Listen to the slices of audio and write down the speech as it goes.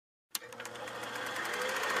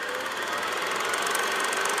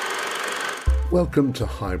Welcome to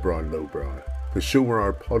Highbrow Lowbrow, the show where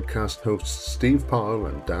our podcast hosts Steve Powell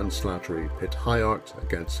and Dan Slattery pit high art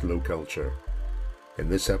against low culture. In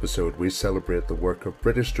this episode, we celebrate the work of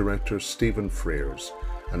British director Stephen Frears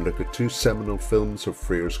and look at two seminal films of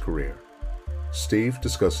Frears' career. Steve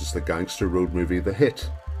discusses the gangster road movie The Hit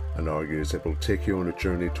and argues it will take you on a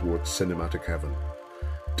journey towards cinematic heaven.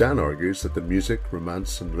 Dan argues that the music,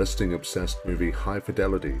 romance and listing-obsessed movie High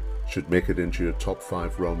Fidelity should make it into your top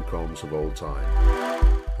 5 rom-coms of all time.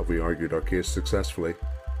 Have we argued our case successfully?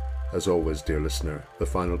 As always, dear listener, the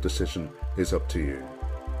final decision is up to you.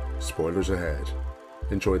 Spoilers ahead.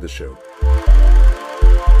 Enjoy the show.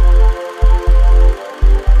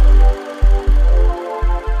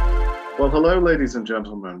 Well, hello, ladies and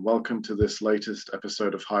gentlemen. Welcome to this latest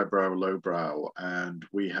episode of Highbrow Lowbrow. And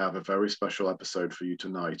we have a very special episode for you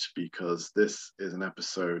tonight because this is an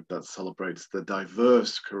episode that celebrates the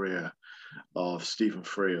diverse career of Stephen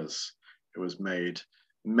Frears, who has made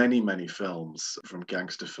many, many films, from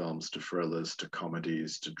gangster films to thrillers to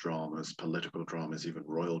comedies to dramas, political dramas, even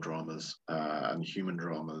royal dramas and human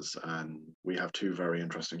dramas. And we have two very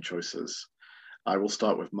interesting choices. I will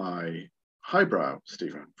start with my highbrow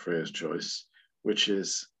Stephen Frears choice, which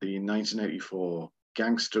is the 1984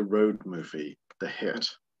 gangster road movie, The Hit.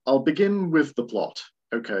 I'll begin with the plot.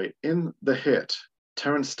 Okay, in The Hit,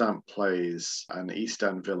 Terence Stamp plays an East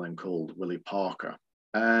End villain called Willie Parker,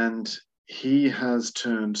 and he has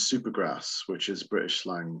turned supergrass, which is British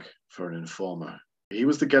slang for an informer. He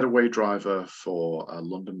was the getaway driver for a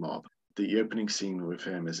London mob. The opening scene with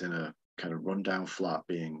him is in a kind of rundown flat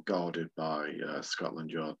being guarded by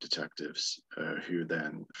Scotland Yard detectives who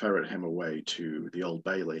then ferret him away to the Old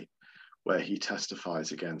Bailey, where he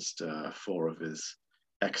testifies against 4 of his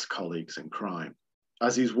ex-colleagues in crime.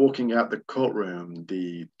 As he's walking out the courtroom,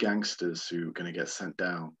 the gangsters who are going to get sent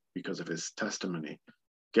down because of his testimony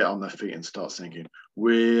get on their feet and start singing,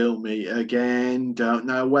 "We'll meet again, don't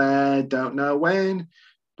know where, don't know when,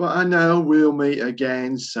 but I know we'll meet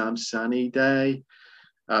again some sunny day."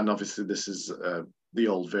 And obviously this is the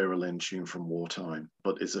old Vera Lynn tune from wartime,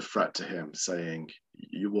 but it's a threat to him saying,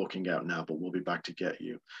 "You're walking out now, but we'll be back to get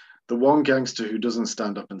you." The one gangster who doesn't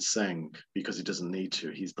stand up and sing because he doesn't need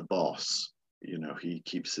to, he's the boss. You know, he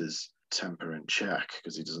keeps his temper in check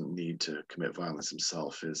because he doesn't need to commit violence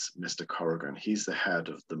himself, is Mr. Corrigan. He's the head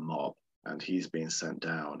of the mob and he's being sent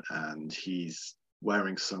down and he's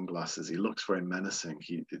wearing sunglasses. He looks very menacing.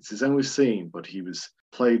 It's his only scene, but he was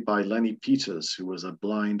played by Lenny Peters, who was a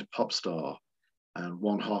blind pop star and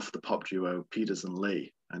one half of the pop duo Peters and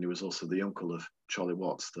Lee. And he was also the uncle of Charlie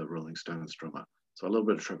Watts, the Rolling Stones drummer. So a little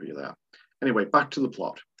bit of trivia there. Anyway, back to the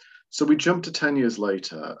plot. So we jump to 10 years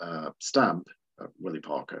later. Stamp, Willie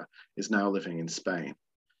Parker, is now living in Spain.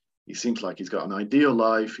 He seems like he's got an ideal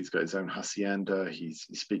life. He's got his own hacienda. He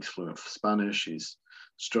speaks fluent Spanish. He's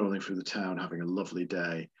strolling through the town, having a lovely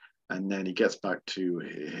day. And then he gets back to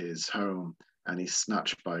his home and he's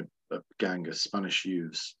snatched by a gang of Spanish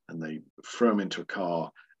youths and they throw him into a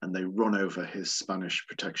car and they run over his Spanish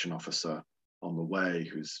protection officer on the way,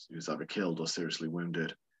 who's either killed or seriously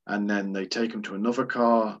wounded. And then they take him to another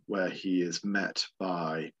car where he is met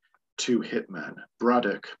by 2 hitmen.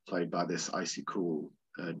 Braddock, played by this icy cool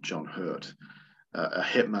John Hurt, a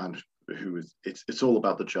hitman who is, it's all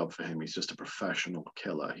about the job for him. He's just a professional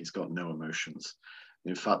killer. He's got no emotions.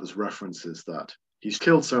 In fact, there's references that he's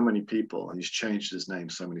killed so many people and he's changed his name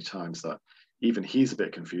so many times that even he's a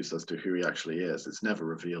bit confused as to who he actually is. It's never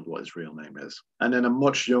revealed what his real name is. And then a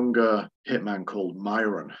much younger hitman called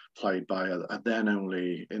Myron, played by a then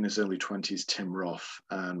only in his early 20s Tim Roth.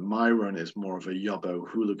 And Myron is more of a yobbo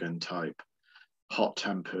hooligan type,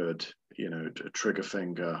 hot-tempered, you know, trigger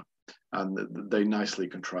finger. And they nicely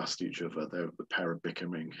contrast each other. They're the pair of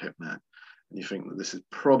bickering hitmen. And you think that this is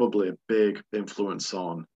probably a big influence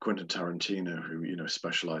on Quentin Tarantino, who, you know,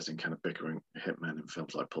 specialized in kind of bickering hitmen in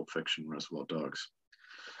films like Pulp Fiction, Reservoir Dogs.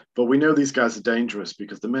 But we know these guys are dangerous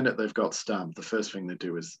because the minute they've got Stamp, the first thing they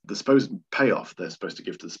do is the supposed payoff they're supposed to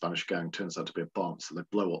give to the Spanish gang turns out to be a bomb. So they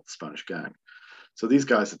blow up the Spanish gang. So these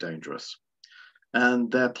guys are dangerous.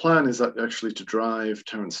 And their plan is actually to drive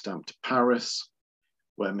Terence Stamp to Paris,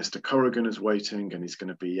 where Mr. Corrigan is waiting and he's going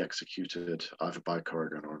to be executed either by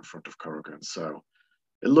Corrigan or in front of Corrigan. So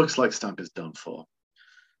it looks like Stamp is done for.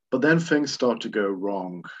 But then things start to go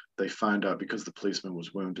wrong. They find out because the policeman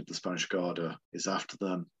was wounded, the Spanish Guardia is after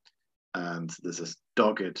them. And there's this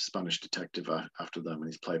dogged Spanish detective after them. And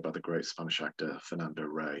he's played by the great Spanish actor, Fernando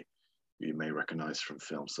Rey, who you may recognize from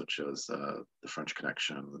films such as The French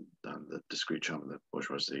Connection and The Discreet Charm of the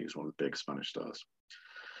Bourgeoisie. He's one of the big Spanish stars.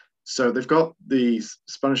 So they've got the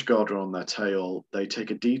Spanish Guardia on their tail. They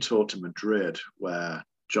take a detour to Madrid, where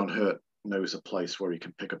John Hurt knows a place where he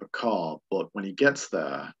can pick up a car. But when he gets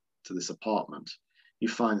there to this apartment, he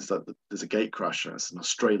finds that there's a gatecrasher. It's an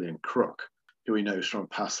Australian crook who he knows from a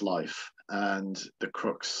past life. And the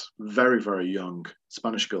crook's very, very young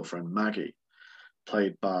Spanish girlfriend, Maggie,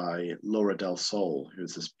 played by Laura del Sol,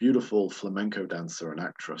 who's this beautiful flamenco dancer and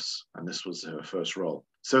actress. And this was her first role.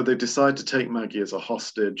 So they decide to take Maggie as a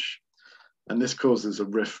hostage. And this causes a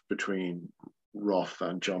rift between Roth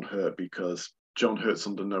and John Hurt, because John Hurt's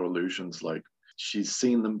under no illusions. Like, she's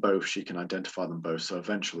seen them both, she can identify them both, so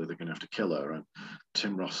eventually they're going to have to kill her. And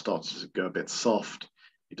Tim Roth starts to go a bit soft.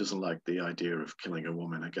 He doesn't like the idea of killing a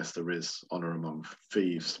woman. I guess there is honor among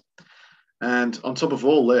thieves. And on top of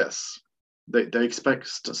all this, they expect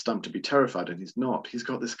Stamp to be terrified, and he's not. He's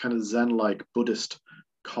got this kind of Zen-like Buddhist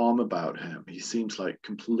calm about him. He seems like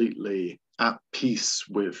completely at peace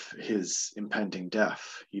with his impending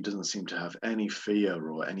death. He doesn't seem to have any fear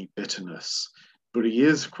or any bitterness, but he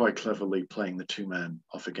is quite cleverly playing the two men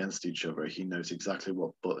off against each other. He knows exactly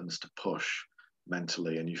what buttons to push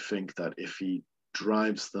mentally, and you think that if he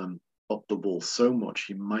drives them up the wall so much,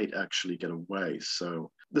 he might actually get away.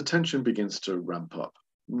 So the tension begins to ramp up.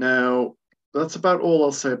 Now, that's about all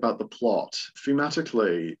I'll say about the plot.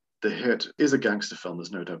 Thematically, The Hit is a gangster film,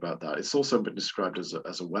 there's no doubt about that. It's also been described as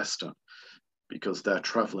a Western, because they're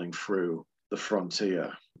traveling through the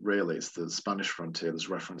frontier. Really, it's the Spanish frontier. There's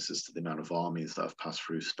references to the amount of armies that have passed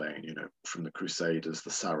through Spain, from the Crusaders, the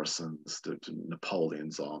Saracens, to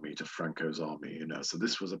Napoleon's army, to Franco's army, So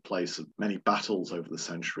this was a place of many battles over the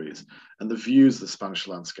centuries. And the views of the Spanish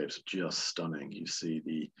landscapes are just stunning. You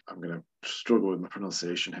see I'm going to struggle with my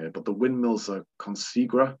pronunciation here, but the windmills are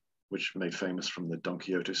Consigra, which made famous from the Don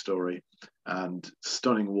Quixote story, and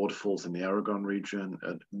stunning waterfalls in the Aragon region,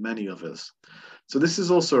 and many others. So this is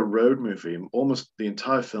also a road movie. Almost the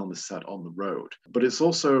entire film is set on the road, but it's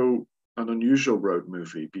also an unusual road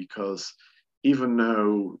movie, because even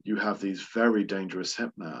though you have these very dangerous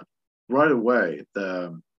hitmen, right away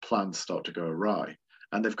their plans start to go awry.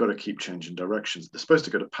 And they've got to keep changing directions. They're supposed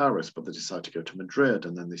to go to Paris, but they decide to go to Madrid,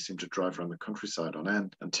 and then they seem to drive around the countryside on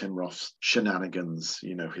end. And Tim Roth's shenanigans,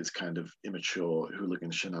 his kind of immature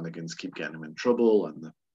hooligan shenanigans, keep getting him in trouble,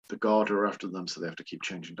 and the guard are after them, so they have to keep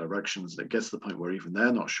changing directions. It gets to the point where even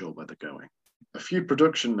they're not sure where they're going. A few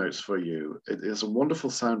production notes for you. It is a wonderful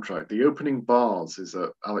soundtrack. The opening bars is an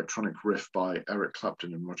electronic riff by Eric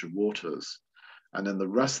Clapton and Roger Waters. And then the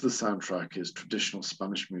rest of the soundtrack is traditional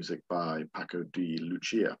Spanish music by Paco de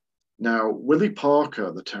Lucia. Now, Willie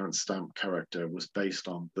Parker, the Terence Stamp character, was based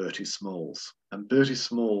on Bertie Smalls. And Bertie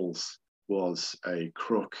Smalls was a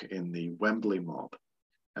crook in the Wembley mob.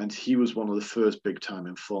 And he was one of the first big-time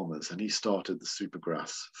informers, and he started the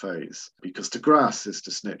Supergrass phase. Because to grass is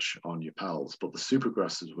to snitch on your pals, but the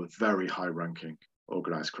Supergrasses were very high-ranking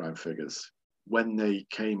organized crime figures. When they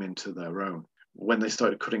came into their own, when they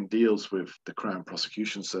started cutting deals with the Crown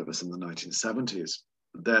Prosecution Service in the 1970s,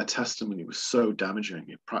 their testimony was so damaging,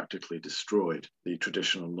 it practically destroyed the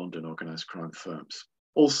traditional London organized crime firms.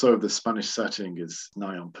 Also, the Spanish setting is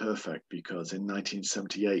nigh on perfect, because in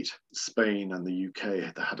 1978, Spain and the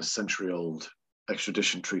UK had a century-old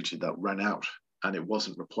extradition treaty that ran out, and it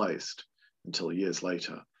wasn't replaced until years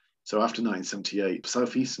later. So after 1978,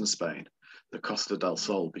 southeastern Spain, the Costa del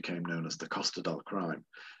Sol became known as the Costa del Crime,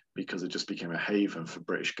 because it just became a haven for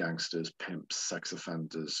British gangsters, pimps, sex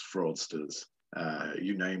offenders, fraudsters,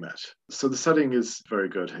 you name it. So the setting is very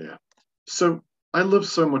good here. So I love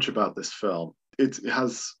so much about this film. It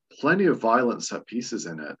has plenty of violent set pieces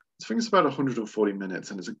in it. I think it's about 140 minutes,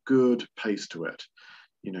 and there's a good pace to it.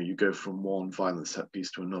 You go from one violent set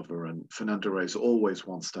piece to another, and Fernando Reyes always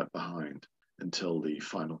one step behind until the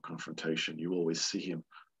final confrontation. You always see him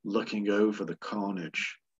looking over the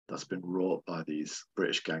carnage that's been wrought by these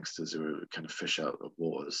British gangsters who are kind of fish out of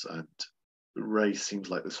waters. And Ray seems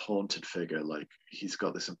like this haunted figure, like he's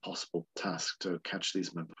got this impossible task to catch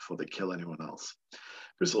these men before they kill anyone else.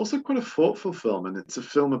 But it's also quite a thoughtful film, and it's a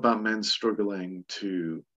film about men struggling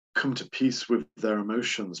to come to peace with their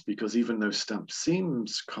emotions, because even though Stamp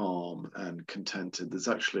seems calm and contented, there's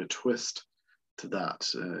actually a twist to that,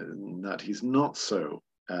 that he's not so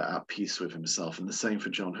at peace with himself. And the same for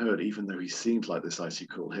John Hurt, even though he seems like this icy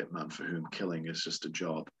cool hitman for whom killing is just a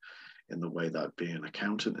job, in the way that being an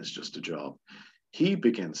accountant is just a job, he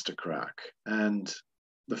begins to crack. And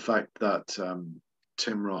the fact that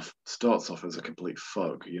Tim Roth starts off as a complete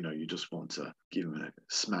thug, you just want to give him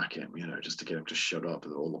smack him, just to get him to shut up,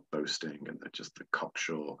 with all the boasting and just the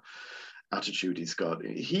cocksure attitude he's got.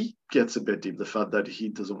 He gets a bit deep, the fact that he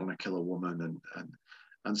doesn't want to kill a woman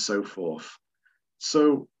and so forth.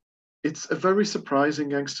 So it's a very surprising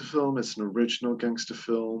gangster film. It's an original gangster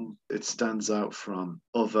film. It stands out from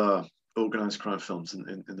other organised crime films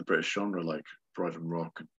in the British genre, like Brighton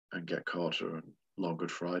Rock and Get Carter and Long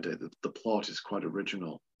Good Friday. The plot is quite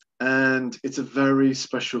original. And it's a very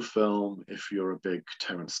special film if you're a big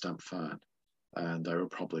Terence Stamp fan. And I will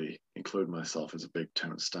probably include myself as a big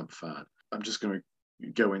Terence Stamp fan. I'm just going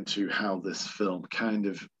to go into how this film kind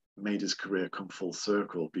of made his career come full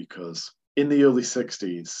circle, because in the early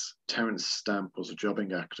 60s, Terence Stamp was a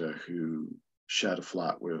jobbing actor who shared a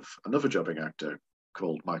flat with another jobbing actor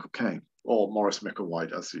called Michael Caine, or Maurice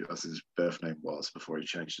Micklewhite, as his birth name was before he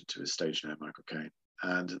changed it to his stage name, Michael Caine.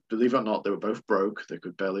 And believe it or not, they were both broke. They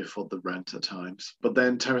could barely afford the rent at times. But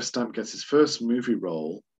then Terence Stamp gets his first movie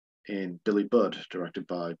role in Billy Budd, directed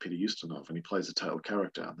by Peter Ustinov, and he plays the title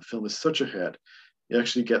character. And the film is such a hit, he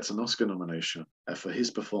actually gets an Oscar nomination for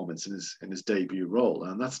his performance in his debut role,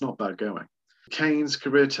 and that's not bad going. Caine's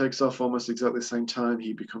career takes off almost exactly the same time.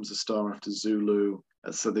 He becomes a star after Zulu.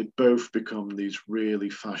 So they both become these really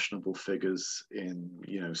fashionable figures in,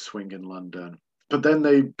 swinging London. But then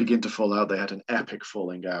they begin to fall out. They had an epic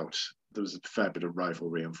falling out. There was a fair bit of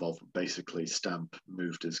rivalry involved. Basically, Stamp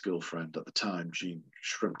moved his girlfriend at the time, Jean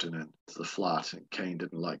Shrimpton, into the flat, and Caine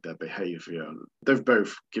didn't like their behaviour. They've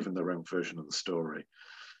both given their own version of the story.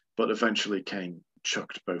 But eventually, Caine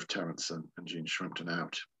chucked both Terence and Jean Shrimpton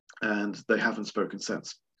out, and they haven't spoken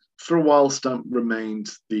since. For a while, Stamp remained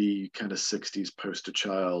the kind of 60s poster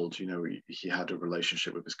child. He had a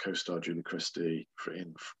relationship with his co-star Julie Christie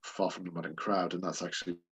in Far From the Madding Crowd, and that's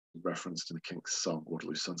actually referenced in the Kinks song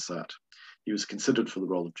Waterloo Sunset. He was considered for the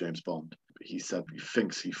role of James Bond. He said he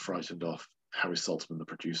thinks he frightened off Harry Saltzman, the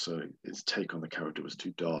producer. His take on the character was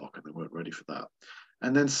too dark and they weren't ready for that.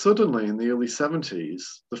 And then suddenly in the early 70s,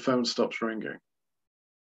 the phone stops ringing.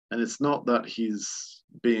 And it's not that he's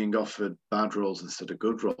being offered bad roles instead of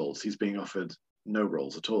good roles. He's being offered no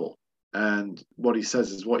roles at all. And what he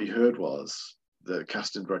says is what he heard was the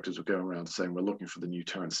casting directors were going around saying, we're looking for the new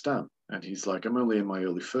Terence Stamp. And he's like, I'm only in my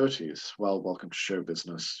early 30s. Well, welcome to show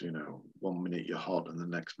business. 1 minute you're hot and the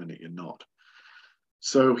next minute you're not.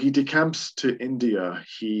 So he decamps to India.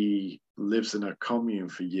 He lives in a commune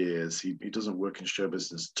for years. He doesn't work in show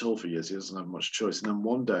business at all for years. He doesn't have much choice. And then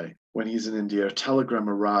one day when he's in India, a telegram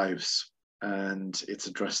arrives and it's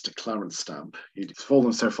addressed to Clarence Stamp. He's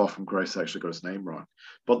fallen so far from grace, I actually got his name wrong.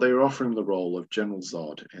 But they were offering the role of General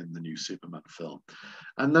Zod in the new Superman film.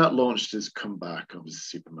 And that launched his comeback.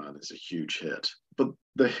 Obviously, Superman is a huge hit. But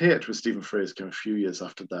the hit with Stephen Frears came a few years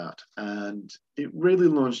after that. And it really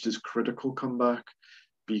launched his critical comeback,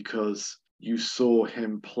 because you saw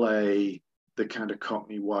him play the kind of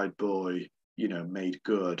Cockney white boy, made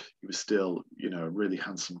good. He was still, a really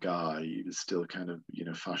handsome guy. He was still kind of,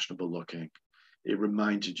 fashionable looking. It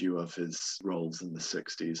reminded you of his roles in the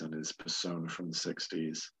 60s and his persona from the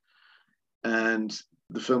 60s. And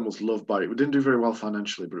the film was loved it didn't do very well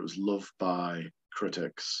financially, but it was loved by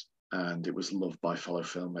critics and it was loved by fellow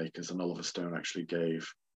filmmakers. And Oliver Stone actually gave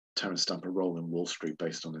Terence Stamp a role in Wall Street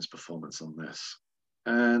based on his performance on this.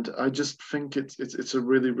 And I just think it's a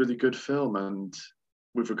really, really good film. And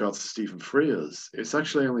with regards to Stephen Frears, it's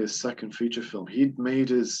actually only his second feature film. He'd made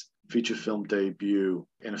his feature film debut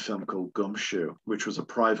in a film called Gumshoe, which was a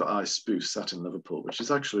private eye spoof set in Liverpool, which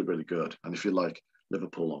is actually really good. And if you like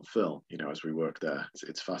Liverpool on film, as we work there,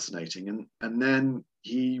 it's fascinating. And then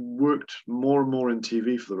he worked more and more in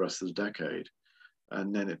TV for the rest of the decade.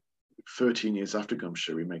 And then 13 years after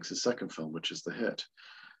Gumshoe, he makes his second film, which is The Hit.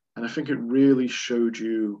 And I think it really showed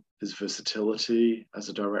you his versatility as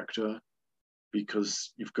a director,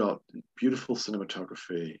 because you've got beautiful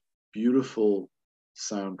cinematography, beautiful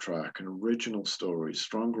soundtrack, an original story,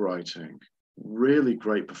 strong writing, really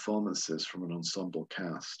great performances from an ensemble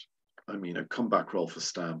cast. I mean, a comeback role for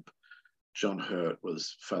Stamp. John Hurt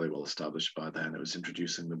was fairly well established by then. It was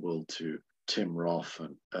introducing the world to Tim Roth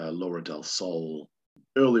and Laura Del Sol.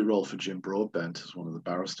 Early role for Jim Broadbent as one of the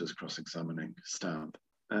barristers cross-examining Stamp.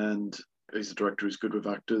 And he's a director who's good with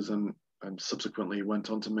actors, and subsequently went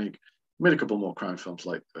on to made a couple more crime films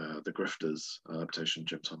like The Grifters, adaptation of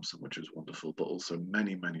Jim Thompson, which was wonderful, but also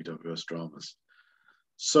many, many diverse dramas.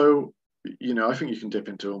 So, I think you can dip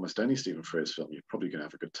into almost any Stephen Frears film. You're probably going to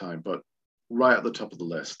have a good time. But right at the top of the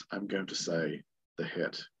list, I'm going to say The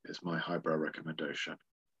Hit is my highbrow recommendation.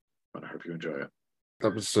 And I hope you enjoy it.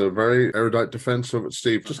 That was a very erudite defense of it,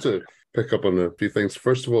 Steve. Just to pick up on a few things.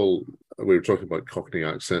 First of all, we were talking about Cockney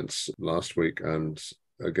accents last week. And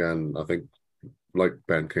again, I think, like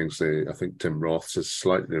Ben Kingsley, I think Tim Roth's is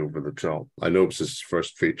slightly over the top. I know it's his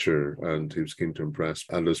first feature and he was keen to impress.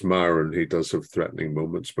 And as Myron, he does have threatening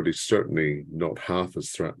moments, but he's certainly not half as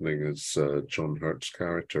threatening as John Hurt's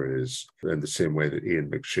character is, in the same way that Ian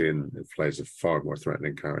McShane plays a far more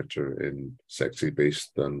threatening character in Sexy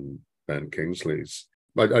Beast than Ben Kingsley's.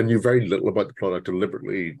 I knew very little about the plot. I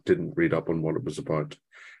deliberately didn't read up on what it was about.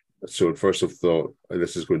 So at first I thought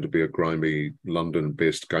this is going to be a grimy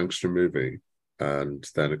London-based gangster movie. And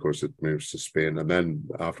then, of course, it moves to Spain. And then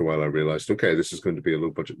after a while, I realized, okay, this is going to be a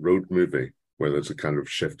low-budget road movie where there's a kind of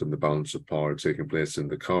shift in the balance of power taking place in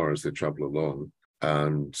the car as they travel along.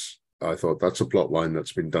 And I thought that's a plot line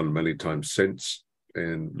that's been done many times since.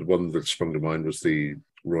 And the one that sprung to mind was the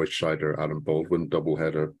Roy Scheider, Adam Baldwin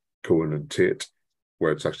doubleheader, Cohen and Tate,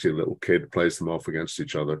 where it's actually a little kid plays them off against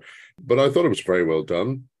each other. But I thought it was very well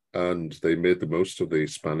done. And they made the most of the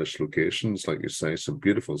Spanish locations, like you say, some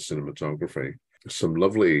beautiful cinematography, some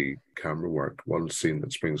lovely camera work. One scene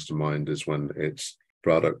that springs to mind is when it's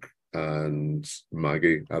Braddock and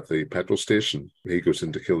Maggie at the petrol station. He goes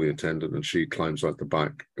in to kill the attendant and she climbs out the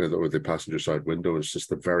back or the passenger side window. It's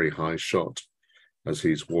just a very high shot as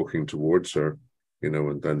he's walking towards her,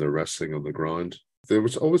 and then they're wrestling on the ground. There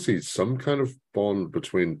was obviously some kind of bond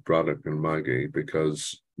between Braddock and Maggie,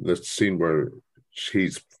 because the scene where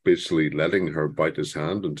he's basically letting her bite his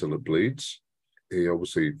hand until it bleeds. He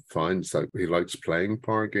obviously finds that he likes playing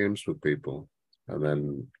power games with people, and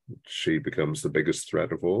then she becomes the biggest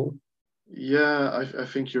threat of all. Yeah, I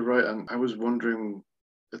think you're right. And I was wondering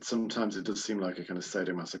that sometimes it does seem like a kind of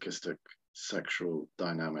sadomasochistic sexual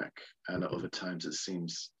dynamic, and at other times it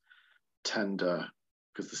seems tender,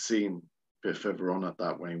 because the scene a bit further on at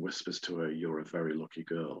that, when he whispers to her, "You're a very lucky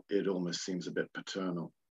girl," it almost seems a bit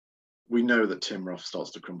paternal. We know that Tim Roth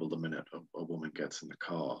starts to crumble the minute a woman gets in the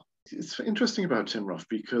car. It's interesting about Tim Roth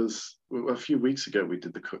because a few weeks ago we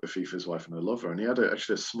did the Cook, the Thief, His Wife and Her Lover, and he had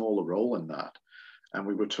actually a smaller role in that. And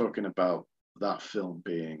we were talking about that film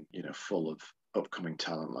being, full of upcoming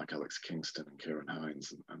talent like Alex Kingston and Kieran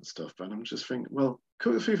Hines and stuff. And I'm just thinking, well,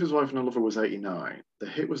 Cook, the Thief, His Wife and Her Lover was 89. The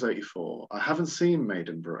Hit was 84. I haven't seen Made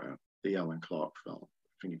in Britain, the Alan Clark film.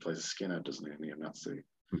 I think he plays a skinhead, doesn't he, in Neo-Nazi?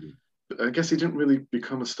 Mm-hmm. I guess he didn't really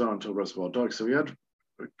become a star until Reservoir Dogs, so he had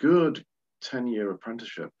a good 10-year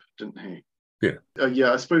apprenticeship, didn't he? Yeah.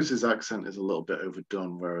 Yeah, I suppose his accent is a little bit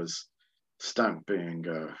overdone, whereas Stank, being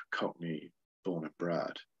a Cockney born and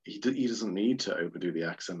bred, he doesn't need to overdo the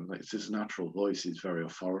accent. It's his natural voice. He's very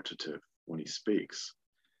authoritative when he speaks.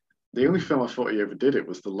 The only film I thought he overdid it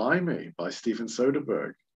was The Limey by Steven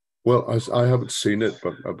Soderbergh. Well, I haven't seen it,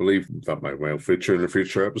 but I believe that might well feature in a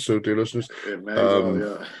future episode, dear listeners. It may well,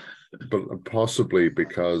 yeah. But possibly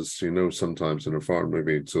because, sometimes in a foreign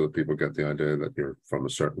movie, so that people get the idea that you're from a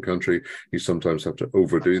certain country, you sometimes have to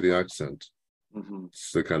overdo the accent. Mm-hmm.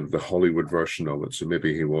 It's the kind of the Hollywood version of it. So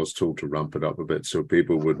maybe he was told to ramp it up a bit so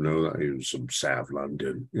people would know that he was from South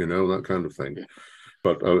London, that kind of thing. Yeah.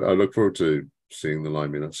 But I look forward to seeing The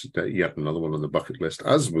Limey. That's yet another one on the bucket list,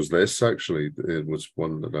 as was this, actually. It was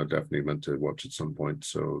one that I definitely meant to watch at some point.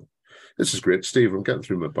 So this is great, Steve. I'm getting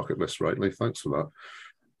through my bucket list rightly. Thanks for that.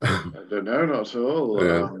 I don't know, not at all.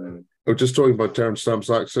 Yeah. Just talking about Terence Stamp's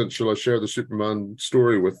accent, shall I share the Superman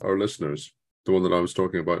story with our listeners? The one that I was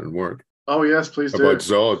talking about in work. Oh, yes, please do. About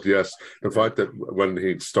Zod, yes. The fact that when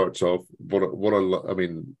he starts off,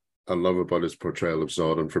 I love about his portrayal of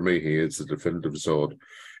Zod, and for me, he is the definitive Zod.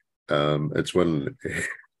 It's when,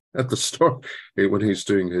 at the start, when he's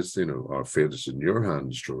doing his, our fate is in your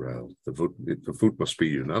hands, Jor-El. The vote must be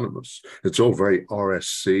unanimous. It's all very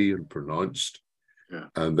RSC and pronounced. Yeah.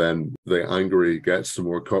 And then the angry he gets, the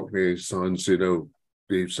more Cockney sounds, he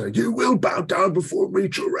say, "You will bow down before me,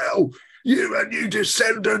 Jor-El, you and you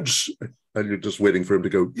descendants." And you're just waiting for him to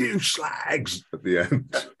go, "You slags," at the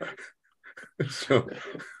end. So,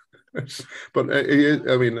 but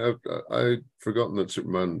I'd forgotten that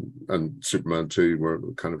Superman and Superman 2 were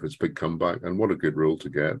kind of his big comeback, and what a good role to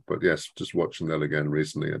get. But yes, just watching that again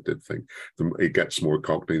recently, I did think he gets more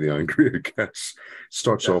Cockney the angrier he gets.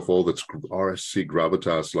 Starts off all that's RSC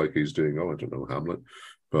gravitas, like he's doing, I don't know, Hamlet.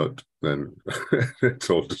 But then it's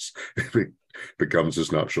all just, it becomes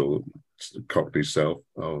his natural Cockney self.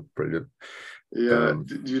 Oh, brilliant. Yeah,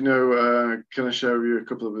 can I share with you a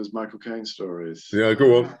couple of his Michael Caine stories? Yeah,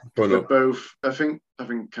 go on. They're both, I think,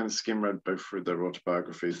 having kind of skim read both through their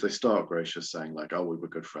autobiographies, they start gracious, saying like, "Oh, we were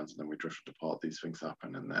good friends, and then we drifted apart, these things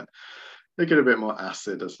happen," and then they get a bit more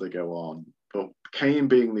acid as they go on. But Caine,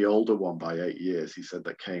 being the older one by 8 years, he said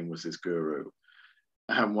that Caine was his guru.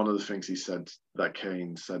 And one of the things he said that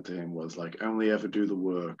Caine said to him was like, "Only ever do the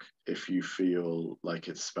work if you feel like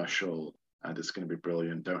it's special and it's going to be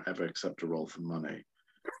brilliant. Don't ever accept a role for money."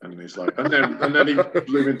 And he's like, and then he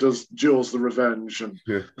blooming does Jaws the Revenge and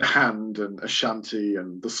The Hand and Ashanti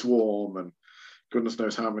and The Swarm and goodness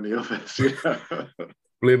knows how many others.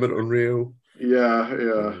 Blame it on Rio.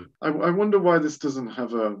 Yeah. I wonder why this doesn't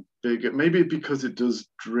have a big, maybe because it does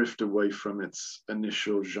drift away from its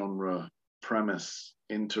initial genre premise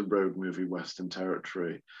into road movie Western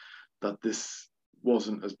territory, that this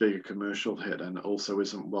wasn't as big a commercial hit and also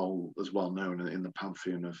isn't as well known in the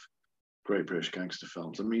pantheon of great British gangster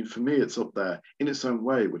films. I mean, for me, it's up there in its own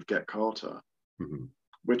way with Get Carter,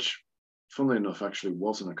 which, funnily enough, actually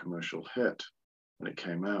wasn't a commercial hit when it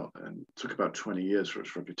came out, and it took about 20 years for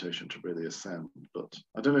its reputation to really ascend. But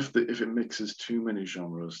I don't know if it mixes too many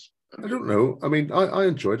genres. I don't know. I mean, I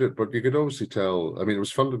enjoyed it, but you could obviously tell. I mean, it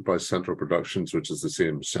was funded by Central Productions, which is the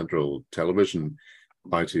same Central Television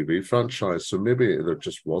ITV franchise. So maybe there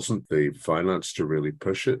just wasn't the finance to really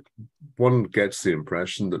push it. One gets the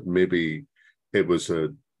impression that maybe it was a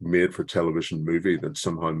made-for-television movie that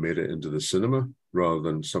somehow made it into the cinema rather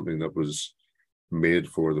than something that was made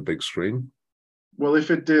for the big screen. Well, if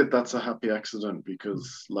it did, that's a happy accident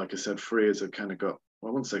because, like I said, Frears had kind of got, well,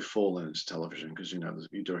 I wouldn't say fallen into television because,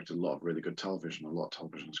 you directed a lot of really good television. A lot of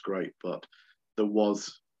television is great, but there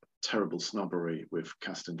was terrible snobbery with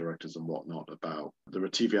casting directors and whatnot about there are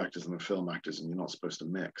TV actors and the film actors and you're not supposed to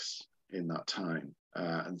mix in that time.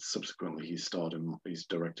 And subsequently he's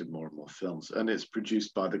directed more and more films. And it's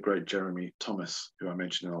produced by the great Jeremy Thomas, who I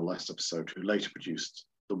mentioned in our last episode, who later produced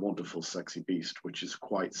The Wonderful Sexy Beast, which is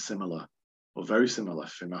quite similar, or very similar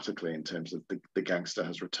thematically in terms of the gangster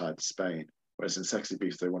has retired to Spain. Whereas in Sexy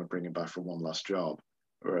Beast, they want to bring him back for one last job.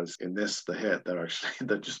 Whereas in this, the hit,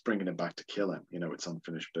 they're just bringing him back to kill him. It's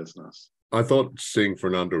unfinished business. I thought seeing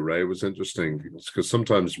Fernando Rey was interesting because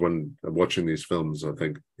sometimes when I'm watching these films, I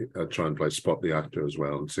think I try and spot the actor as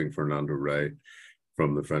well. And seeing Fernando Rey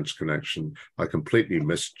from The French Connection, I completely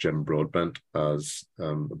missed Jim Broadbent as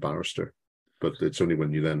a barrister. But it's only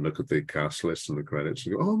when you then look at the cast list and the credits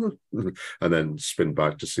and go, oh, no. And then spin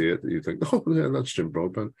back to see it that you think, oh, yeah, that's Jim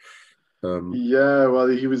Broadbent. Yeah, well,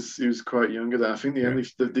 he was quite younger then. I think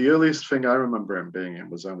the earliest thing I remember him being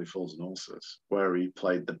in was Only Fools and Horses, where he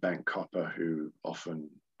played the bent copper who often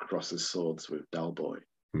crosses swords with Dalboy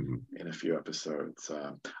in a few episodes.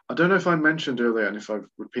 I don't know if I mentioned earlier, and if I'm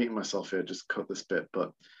repeating myself here, just cut this bit,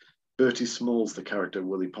 but Bertie Smalls, the character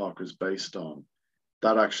Willie Parker is based on,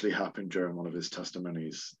 that actually happened during one of his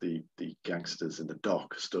testimonies. The gangsters in the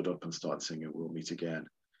dock stood up and started singing "We'll Meet Again"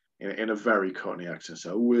 in a very Cockney accent.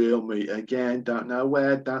 So "We'll meet again, don't know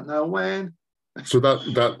where, don't know when." So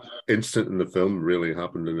that instant in the film really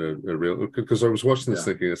happened in a real, because I was watching this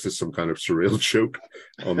thinking this is some kind of surreal joke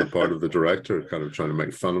on the part of the director, kind of trying to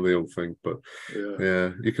make fun of the whole thing. But yeah,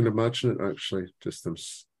 you can imagine it actually, just them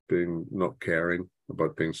being not caring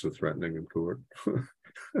about being so threatening in court.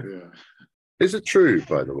 Yeah. Is it true,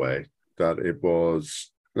 by the way, that it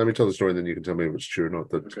was? Let me tell the story, and then you can tell me if it's true or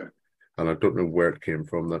not. That, okay. And I don't know where it came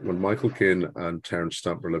from, that when Michael Caine and Terence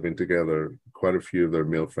Stamp were living together, quite a few of their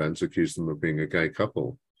male friends accused them of being a gay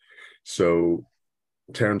couple. So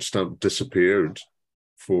Terence Stamp disappeared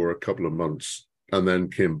for a couple of months and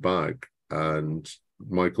then came back, and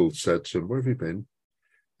Michael said to him, "Where have you been?"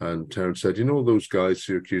 And Terence said, "You know, those guys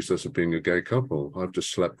who accused us of being a gay couple, I've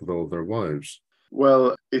just slept with all their wives."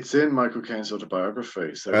 Well, it's in Michael Caine's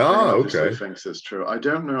autobiography, so Caine obviously thinks it's true. I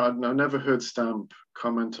don't know. I've never heard Stamp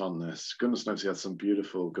comment on this. Goodness knows he had some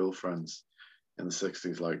beautiful girlfriends in the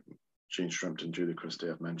 60s, like Jean Shrimpton, Julie Christie,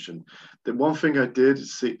 I've mentioned. The one thing I did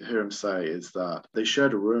hear him say is that they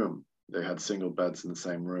shared a room. They had single beds in the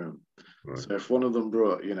same room. Right. So if one of them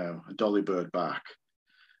brought, a dolly bird back,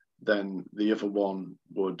 then the other one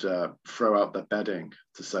would throw out their bedding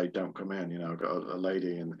to say, "Don't come in, I've got a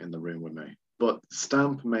lady in the room with me." But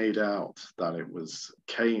Stamp made out that it was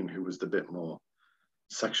Caine who was the bit more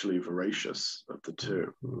sexually voracious of the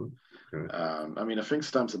two. Okay. I mean, I think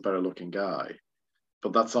Stamp's a better looking guy,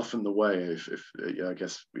 but that's often the way. If I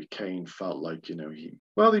guess Caine felt like he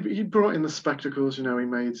brought in the spectacles.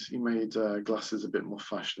 He made glasses a bit more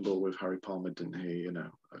fashionable with Harry Palmer, didn't he?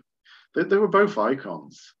 They were both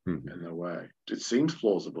icons in their way. It seems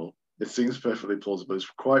plausible. It seems perfectly plausible. It's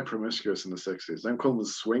quite promiscuous in the 60s. Don't call them the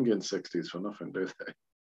swinging 60s for nothing, do they?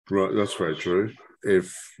 Right, that's very true.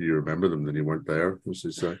 If you remember them, then you weren't there, as they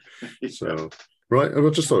say. Yeah. So, right, I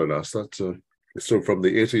just thought I'd ask that. So from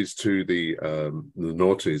the 80s to the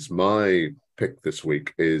noughties, my pick this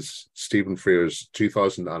week is Stephen Frears'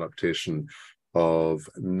 2000 adaptation of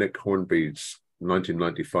Nick Hornby's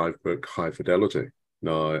 1995 book, High Fidelity.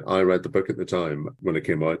 Now, I read the book at the time when it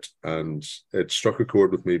came out, and it struck a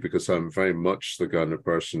chord with me because I'm very much the kind of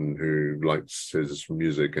person who likes his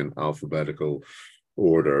music in alphabetical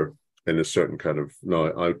order. in a certain kind of,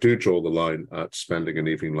 no, I do draw the line at spending an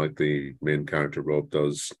evening like the main character Rob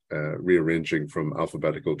does, rearranging from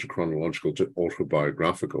alphabetical to chronological to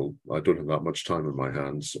autobiographical. I don't have that much time in my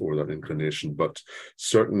hands or that inclination, but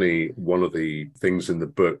certainly one of the things in the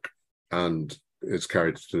book, and it's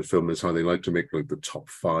carried to the film, is how they like to make like the top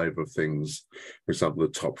 5 of things. For example,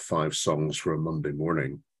 the top 5 songs for a Monday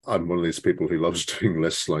morning. I'm one of these people who loves doing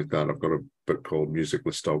lists like that. I've got a book called Music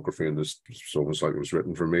Listography, and it's almost like it was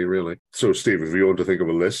written for me, really. So, Steve, if you want to think of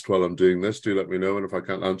a list while I'm doing this, do let me know. And if I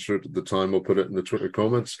can't answer it at the time, I'll put it in the Twitter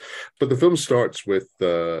comments. But the film starts with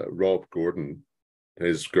Rob Gordon,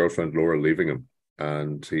 his girlfriend Laura, leaving him.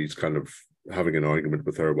 And he's kind of having an argument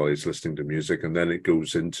with her while he's listening to music. And then it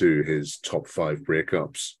goes into his top 5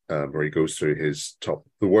 breakups, where he goes through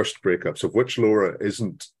the worst breakups, of which Laura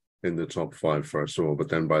isn't in the top 5 first of all, but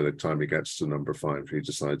then by the time he gets to number 5, he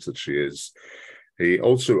decides that she is. He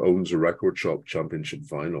also owns a record shop, Championship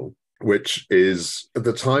Vinyl, which is, at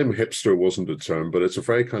the time, hipster wasn't a term, but it's a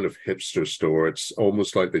very kind of hipster store. It's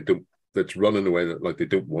almost like that's run in a way that like they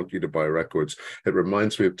don't want you to buy records. It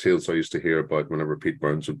reminds me of tales I used to hear about whenever Pete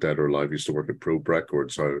Burns of Dead or Alive used to work at Probe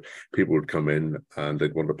Records, how people would come in and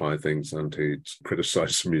they'd want to buy things and he'd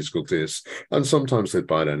criticize some musical tastes. And sometimes they'd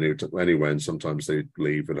buy it anyway, and sometimes they'd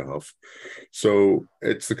leave in a huff. So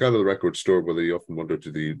it's the kind of the record store where they often wonder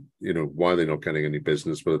why they're not getting any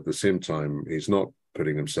business, but at the same time, he's not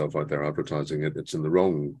putting himself out there advertising it. It's in the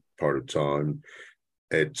wrong part of town.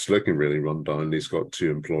 It's looking really run down. He's got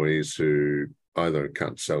 2 employees who either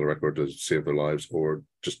can't sell a record to save their lives or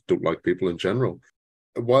just don't like people in general.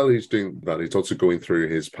 While he's doing that, he's also going through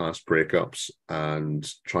his past breakups and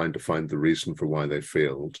trying to find the reason for why they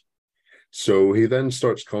failed. So he then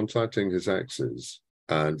starts contacting his exes.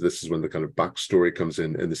 And this is when the kind of backstory comes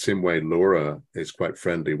in the same way Laura is quite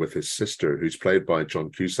friendly with his sister, who's played by John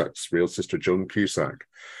Cusack's real sister, Joan Cusack.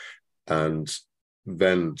 And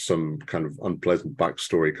then some kind of unpleasant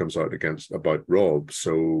backstory comes out about Rob.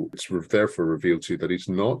 So it's therefore revealed to you that he's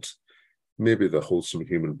not maybe the wholesome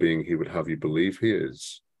human being he would have you believe he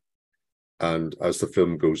is. And as the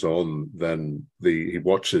film goes on, then he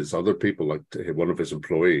watches other people, like one of his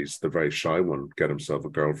employees, the very shy one, get himself a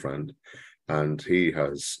girlfriend. And he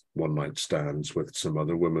has one-night stands with some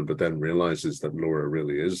other women, but then realizes that Laura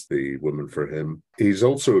really is the woman for him. He's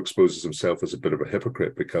also exposes himself as a bit of a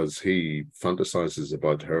hypocrite because he fantasizes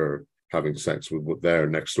about her having sex with their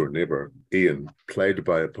next-door neighbor, Ian, played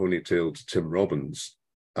by a ponytailed Tim Robbins.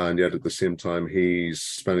 And yet at the same time, he's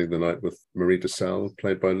spending the night with Marie DeSalle,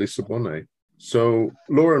 played by Lisa Bonet. So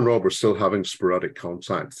Laura and Rob are still having sporadic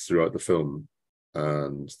contact throughout the film.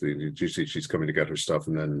 And you see she's coming to get her stuff,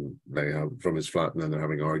 and then they have from his flat, and then they're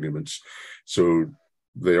having arguments. So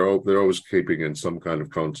they're always keeping in some kind of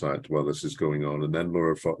contact while this is going on. And then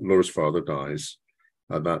Laura's father dies,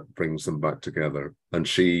 and that brings them back together. And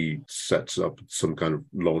she sets up some kind of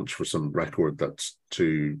launch for some record that's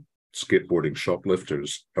 2 skateboarding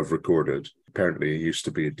shoplifters have recorded. Apparently, he used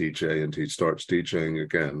to be a DJ, and he starts DJing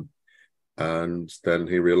again. And then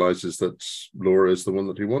he realizes that Laura is the one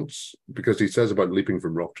that he wants, because he says about leaping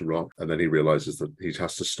from rock to rock. And then he realizes that he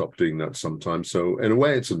has to stop doing that sometimes. So in a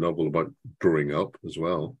way, it's a novel about growing up as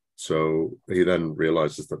well. So he then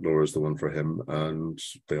realizes that Laura is the one for him, and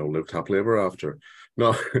they all lived happily ever after.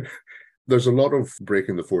 Now, there's a lot of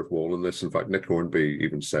breaking the fourth wall in this. In fact, Nick Hornby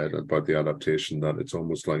even said about the adaptation that it's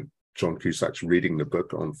almost like John Cusack's reading the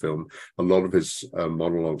book on film. A lot of his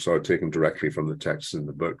monologues are taken directly from the text in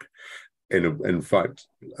the book. In fact,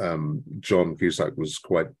 John Cusack was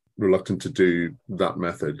quite reluctant to do that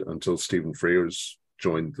method until Stephen Frears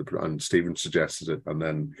joined, and Stephen suggested it, and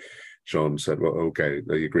then John said, well, okay,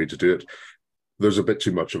 they agreed to do it. There's a bit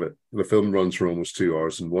too much of it. The film runs for almost 2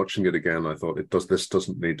 hours, and watching it again, I thought this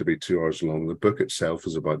doesn't need to be 2 hours long. The book itself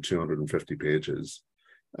is about 250 pages,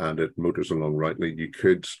 and it motors along rightly. You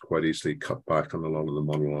could quite easily cut back on a lot of the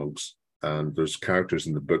monologues. And there's characters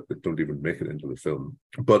in the book that don't even make it into the film.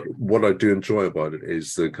 But what I do enjoy about it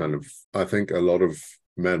is the kind of, I think a lot of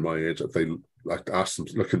men my age, if they like to ask them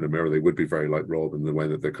to look in the mirror, they would be very like Rob in the way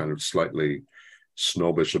that they're kind of slightly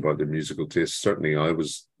snobbish about their musical taste. Certainly I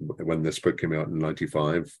was, when this book came out in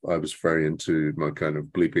 95, I was very into my kind of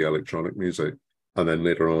bleepy electronic music. And then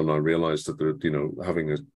later on, I realized that,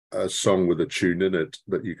 having a song with a tune in it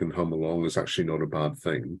that you can hum along is actually not a bad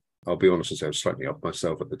thing. I'll be honest and say I was slightly up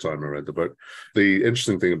myself at the time I read the book. The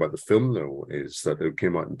interesting thing about the film, though, is that it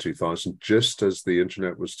came out in 2000, just as the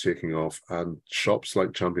internet was taking off and shops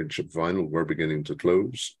like Championship Vinyl were beginning to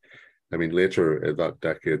close. I mean, later in that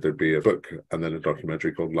decade, there'd be a book and then a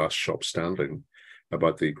documentary called Last Shop Standing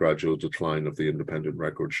about the gradual decline of the independent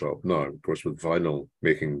record shop. Now, of course, with vinyl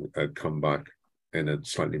making a comeback, in a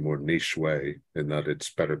slightly more niche way, in that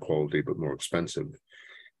it's better quality but more expensive.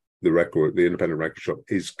 The independent record shop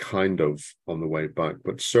is kind of on the way back,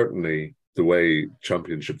 but certainly the way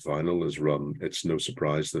Championship Vinyl is run, it's no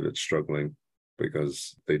surprise that it's struggling,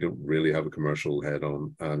 because they don't really have a commercial head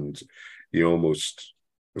on, and you almost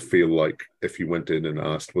feel like if you went in and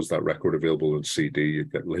asked, was that record available on CD,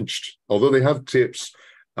 you'd get lynched. Although they have tapes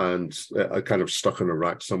and kind of stuck in a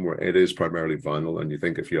rack somewhere, it is primarily vinyl, and you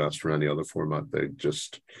think if you asked for any other format, they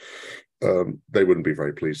wouldn't be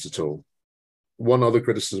very pleased at all. One other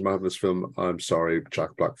criticism I have of this film, I'm sorry,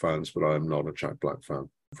 Jack Black fans, but I'm not a Jack Black fan.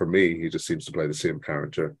 For me, he just seems to play the same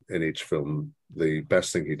character in each film. The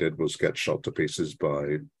best thing he did was get shot to pieces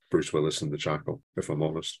by Bruce Willis in The Jackal, if I'm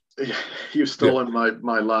honest. Yeah, you've stolen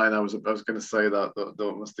my line. I was going to say that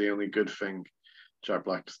was the only good thing Jack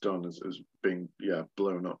Black's done is being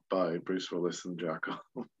blown up by Bruce Willis and Jackal.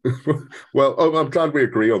 Well, I'm glad we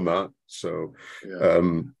agree on that. So,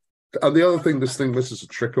 and the other thing this thing misses a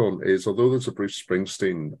trick on is, although there's a Bruce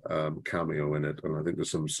Springsteen cameo in it, and I think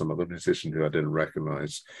there's some other musician who I didn't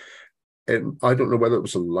recognize. I don't know whether it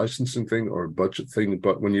was a licensing thing or a budget thing,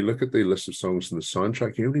 but when you look at the list of songs in the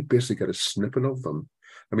soundtrack, you only basically get a snippet of them.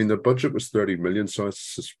 I mean, their budget was 30 million, so I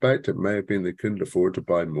suspect it may have been they couldn't afford to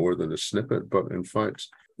buy more than a snippet. But in fact,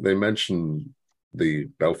 they mention the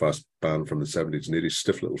Belfast band from the 70s and 80s,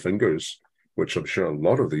 Stiff Little Fingers, which I'm sure a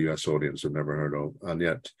lot of the US audience have never heard of. And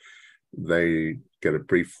yet they get a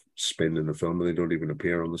brief spin in the film and they don't even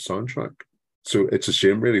appear on the soundtrack. So it's a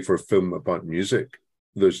shame, really, for a film about music.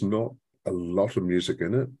 There's not a lot of music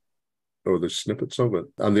in it, or there's snippets of it.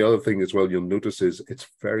 And the other thing as well you'll notice is it's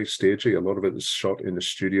very stagey. A lot of it is shot in a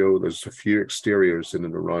studio. There's a few exteriors in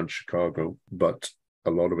and around Chicago, but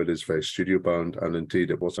a lot of it is very studio bound. And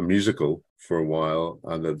indeed, it was a musical for a while.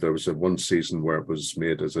 And there was one season where it was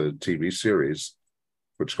made as a TV series,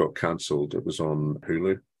 which got cancelled. It was on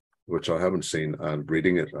Hulu, which I haven't seen. And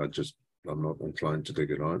reading it, I'm not inclined to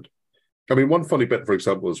dig it out. I mean, one funny bit, for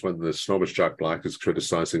example, is when the snobbish Jack Black is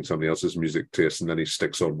criticizing somebody else's music taste, and then he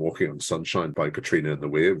sticks on Walking on Sunshine by Katrina and the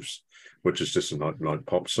Waves, which is just an out-and-out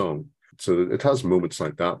pop song. So it has moments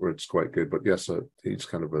like that where it's quite good. But yes, it's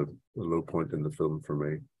kind of a low point in the film for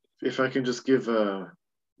me. If I can just give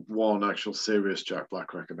one actual serious Jack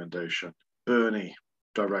Black recommendation. Bernie,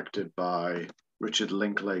 directed by Richard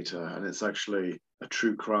Linklater, and it's actually a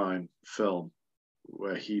true crime film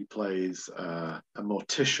where he plays a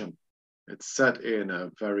mortician. It's set in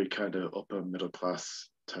a very kind of upper middle class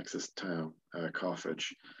Texas town,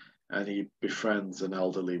 Carthage, and he befriends an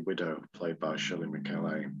elderly widow played by Shirley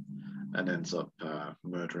MacLaine and ends up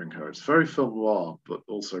murdering her. It's very film noir, but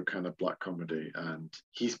also kind of black comedy. And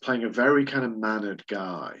he's playing a very kind of mannered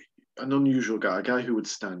guy, an unusual guy, a guy who would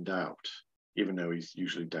stand out, even though he's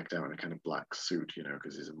usually decked out in a kind of black suit,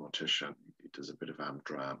 because he's a mortician. He does a bit of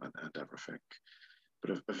Amdram and everything.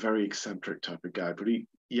 But a very eccentric type of guy. But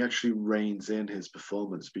he actually reins in his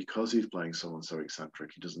performance because he's playing someone so eccentric.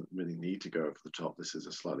 He doesn't really need to go over the top. This is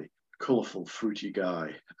a slightly colourful, fruity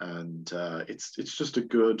guy. And it's just a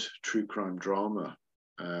good true crime drama.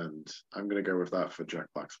 And I'm going to go with that for Jack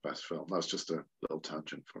Black's best film. That's just a little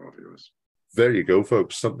tangent for our viewers. There you go,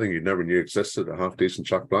 folks. Something you never knew existed, a half-decent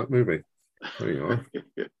Jack Black movie. There you are.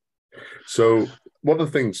 Yeah. So one of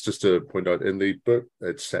the things, just to point out, in the book,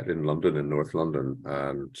 it's set in London, in North London,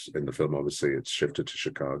 and in the film, obviously, it's shifted to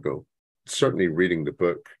Chicago. Certainly reading the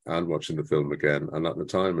book and watching the film again, and at the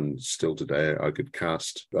time and still today,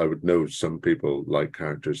 I would know some people like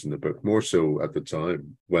characters in the book, more so at the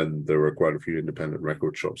time when there were quite a few independent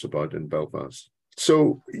record shops about in Belfast.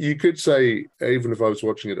 So you could say, even if I was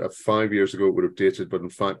watching it 5 years ago, it would have dated, but in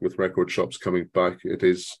fact, with record shops coming back, it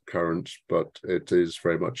is current, but it is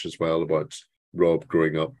very much as well about Rob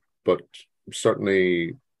growing up. But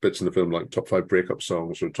certainly bits in the film like top 5 breakup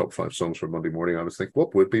songs or top 5 songs for Monday morning, I was thinking,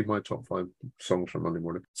 what would be my top 5 songs for Monday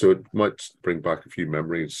morning? So it might bring back a few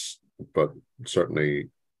memories, but certainly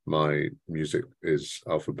my music is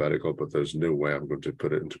alphabetical, but there's no way I'm going to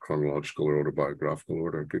put it into chronological or autobiographical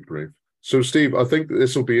order. Good grief. So, Steve, I think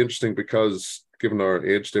this will be interesting because given our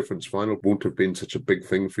age difference, vinyl won't have been such a big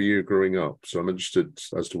thing for you growing up. So I'm interested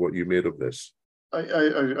as to what you made of this.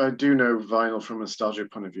 I do know vinyl from a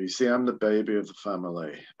nostalgic point of view. See, I'm the baby of the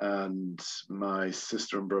family, and my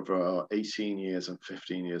sister and brother are 18 years and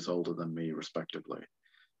 15 years older than me, respectively.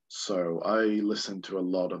 So I listened to a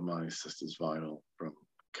lot of my sister's vinyl, from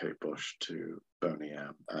Kate Bush to Boney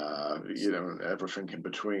M, everything in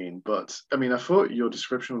between. But I mean, I thought your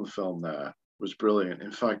description of the film there was brilliant.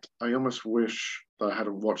 In fact, I almost wish that I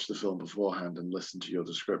hadn't watched the film beforehand and listened to your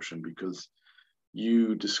description, because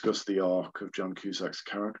you discussed the arc of John Cusack's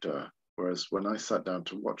character, whereas when I sat down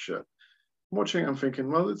to watch it, watching it, I'm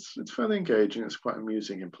thinking, well, it's fairly engaging. It's quite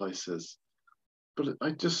amusing in places, but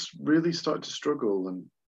I just really started to struggle and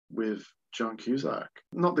with John Cusack,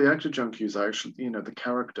 not the actor John Cusack, actually, the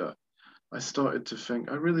character. I started to think,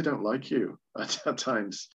 I really don't like you at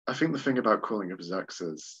times. I think the thing about calling up his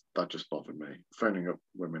exes, that just bothered me. Phoning up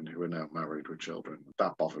women who are now married with children,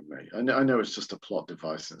 that bothered me. I know it's just a plot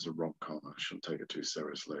device and it's a rom-com. I shouldn't take it too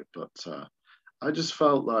seriously, but I just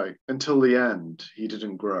felt like until the end, he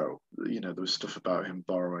didn't grow. There was stuff about him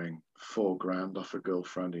borrowing $4,000 off a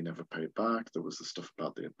girlfriend he never paid back. There was the stuff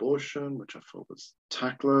about the abortion, which I thought was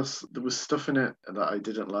tactless. There was stuff in it that I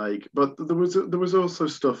didn't like, but there was also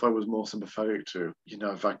stuff I was more sympathetic to.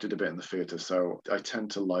 I've acted a bit in the theatre, so I tend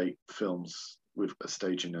to like films with a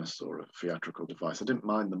staginess or a theatrical device. I didn't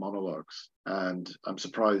mind the monologues, and I'm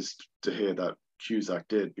surprised to hear that Cusack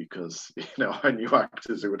did, because I knew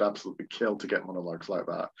actors who would absolutely kill to get monologues like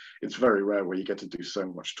that. It's very rare where you get to do so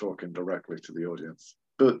much talking directly to the audience.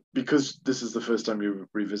 But because this is the first time you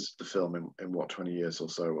revisit the film in what, 20 years or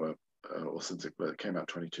so, or since it came out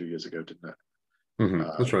 22 years ago, didn't it?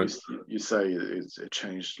 That's right. You say it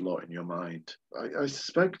changed a lot in your mind. I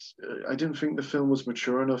suspect I didn't think the film was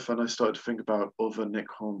mature enough, and I started to think about other Nick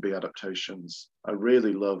Hornby adaptations. I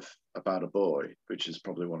really love About a Boy, which is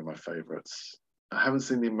probably one of my favorites. I haven't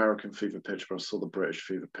seen the American Fever Pitch, but I saw the British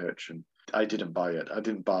Fever Pitch, and I didn't buy it. I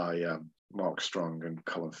didn't buy Mark Strong and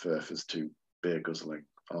Colin Firth as two beer guzzling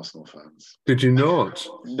Arsenal fans. Did you not?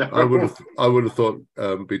 No. I would have thought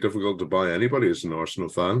it'd be difficult to buy anybody as an Arsenal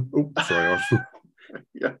fan. Oh, sorry, Arsenal.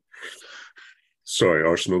 Yeah. Sorry,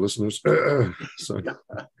 Arsenal listeners. Sorry.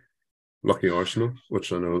 Lucky Arsenal,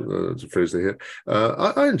 which I know is a phrase they hate.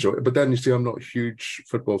 I enjoy it, but then you see, I'm not a huge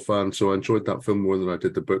football fan, so I enjoyed that film more than I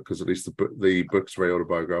did the book, because at least the book's very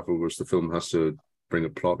autobiographical, whereas the film has to bring a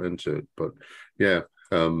plot into it. But yeah,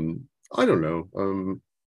 I don't know.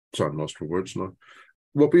 Sorry, I'm lost for words now.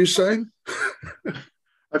 What were you saying?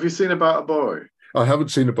 Have you seen About a Boy? I haven't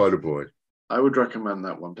seen About a Boy. I would recommend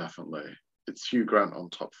that one, definitely. It's Hugh Grant on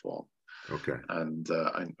top form. Okay. And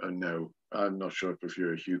I know, I'm not sure if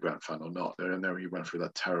you're a Hugh Grant fan or not. I know he went through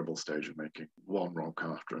that terrible stage of making one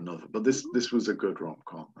rom-com after another. But this was a good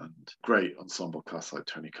rom-com, and great ensemble cast like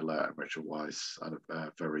Toni Collette and Rachel Weisz, and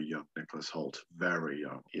a very young Nicholas Hoult. Very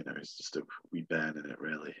young. It's just a wee bairn in it,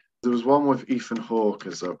 really. There was one with Ethan Hawke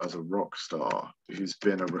as a rock star who's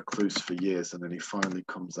been a recluse for years, and then he finally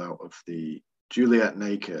comes out of the Juliet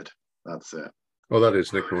Naked. That's it. Oh, that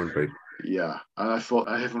is Nick Hornby. Yeah, and I thought,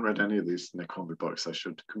 I haven't read any of these Nick Hornby books, I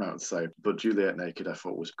should come out and say, but Juliet Naked I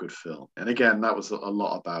thought was a good film. And again, that was a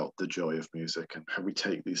lot about the joy of music and how we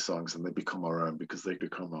take these songs and they become our own, because they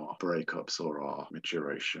become our breakups or our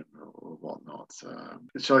maturation or whatnot.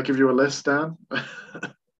 Shall I give you a list, Dan?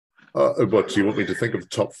 What, do you want me to think of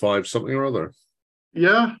top 5 something or other?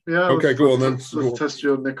 Yeah. Okay, go on then. Let's test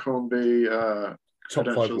your Nick Hornby top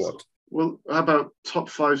 5 what? Well, how about top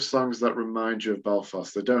 5 songs that remind you of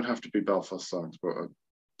Belfast? They don't have to be Belfast songs, but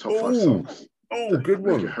top 5 songs. Oh, good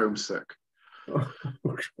one. Make you homesick.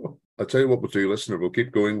 I'll tell you what we'll do, listener. We'll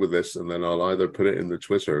keep going with this, and then I'll either put it in the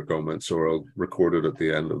Twitter comments or I'll record it at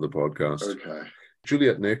the end of the podcast. Okay.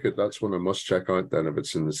 Juliet Naked, that's one I must check out then if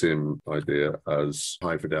it's in the same idea as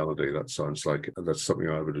High Fidelity. That sounds like that's something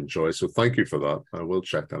I would enjoy. So thank you for that. I will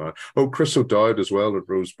check that out. Oh, Chris O'Dowd as well at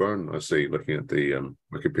Rose Byrne, I see, looking at the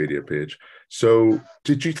Wikipedia page. So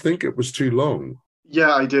did you think it was too long?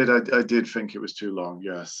 Yeah, I did. I did think it was too long,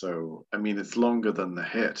 yeah. So, I mean, it's longer than the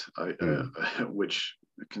hit, which,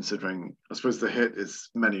 considering, I suppose the hit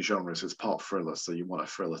is many genres. It's part thriller, so you want a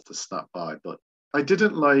thriller to snap by, but I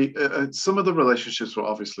didn't like some of the relationships were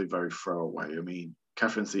obviously very throwaway. I mean,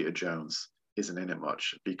 Catherine Zeta-Jones isn't in it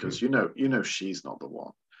much because you know she's not the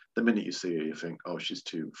one. The minute you see her, you think, oh, she's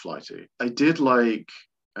too flighty. I did like,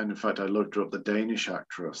 and in fact, I looked her up, the Danish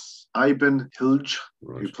actress Iben Hilge,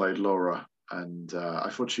 who played Laura, and I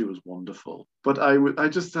thought she was wonderful. But I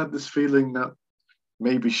just had this feeling that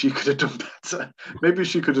maybe she could have done better. Maybe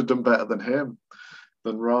she could have done better than him.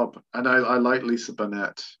 Than Rob. And I like Lisa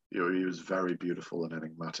Bonet. He was very beautiful and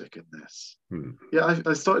enigmatic in this. Yeah,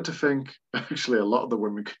 I started to think, actually, a lot of the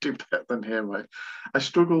women could do better than him. I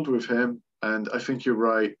struggled with him, and I think you're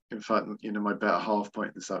right. In fact, my better half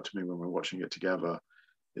pointed this out to me when we're watching it together,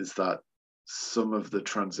 is that some of the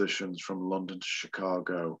transitions from London to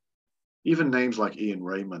Chicago, even names like Ian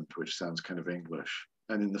Raymond, which sounds kind of English,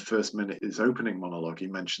 and in the first minute, his opening monologue, he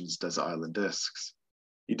mentions Desert Island Discs.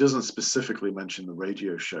 He doesn't specifically mention the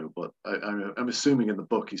radio show, but I'm assuming in the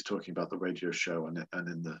book he's talking about the radio show, and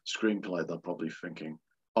in the screenplay they're probably thinking,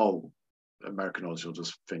 oh, American audience will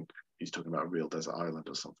just think he's talking about a real desert island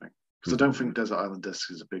or something. Because I don't think Desert Island Discs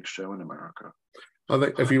is a big show in America. I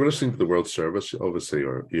think if you were listening to the World Service, obviously,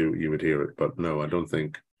 or you would hear it, but no, I don't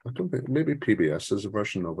think maybe PBS has a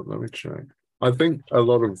version of it. Let me check. I think a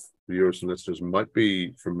lot of viewers and listeners might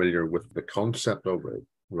be familiar with the concept of it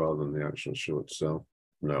rather than the actual show itself.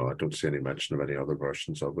 No, I don't see any mention of any other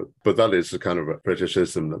versions of it. But that is the kind of a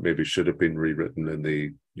criticism that maybe should have been rewritten in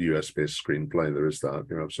the US-based screenplay. There is that.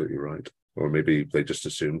 You're absolutely right. Or maybe they just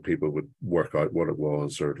assumed people would work out what it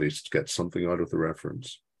was, or at least get something out of the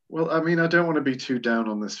reference. Well, I mean, I don't want to be too down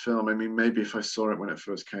on this film. I mean, maybe if I saw it when it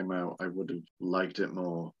first came out, I would have liked it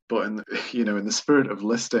more. But in the spirit of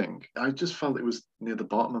listing, I just felt it was near the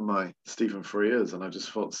bottom of my Stephen Frears, and I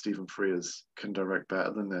just thought Stephen Frears can direct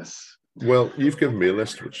better than this. Well, you've given me a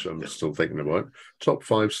list, which I'm still thinking about. Top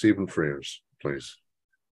 5 Stephen Frears, please.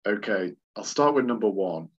 Okay, I'll start with number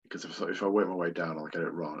 1, because if I work my way down, I'll get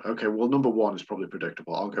it wrong. Okay, well, number 1 is probably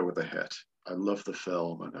predictable. I'll go with A Hit. I love the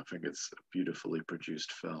film, and I think it's a beautifully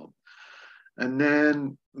produced film. And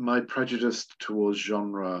then my prejudice towards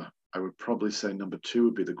genre, I would probably say number 2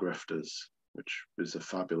 would be The Grifters, which is a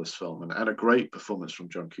fabulous film, and a great performance from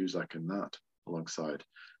John Cusack in that, alongside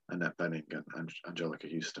Annette Bening and Angelica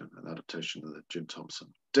Houston, an adaptation of the Jim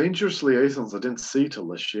Thompson. Dangerous Liaisons I didn't see till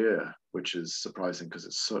this year, which is surprising because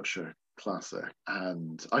it's such a classic,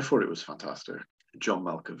 and I thought it was fantastic. John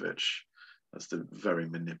Malkovich as the very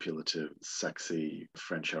manipulative, sexy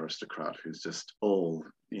French aristocrat who's just all,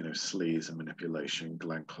 sleaze and manipulation.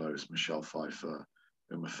 Glenn Close, Michelle Pfeiffer,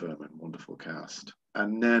 Uma Thurman, wonderful cast.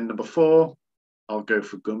 And then number 4, I'll go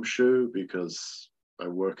for Gumshoe because I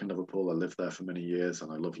work in Liverpool. I lived there for many years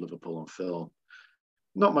and I love Liverpool on film.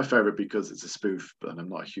 Not my favorite because it's a spoof, and I'm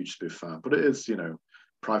not a huge spoof fan, but it is,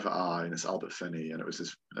 Private Eye, and it's Albert Finney, and it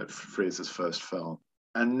was Frears' first film.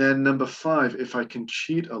 And then number 5, if I can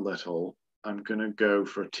cheat a little, I'm going to go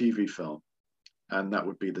for a TV film, and that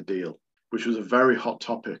would be The Deal, which was a very hot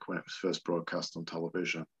topic when it was first broadcast on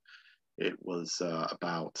television. It was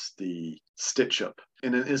about the stitch-up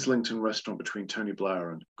in an Islington restaurant between Tony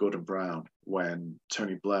Blair and Gordon Brown, when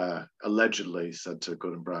Tony Blair allegedly said to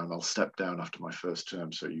Gordon Brown, "I'll step down after my first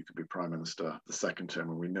term so you could be Prime Minister the second term,"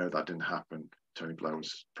 and we know that didn't happen. Tony Blair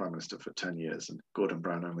was Prime Minister for 10 years, and Gordon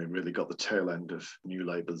Brown only really got the tail end of New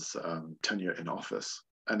Labour's tenure in office.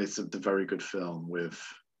 And it's a very good film with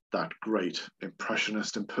that great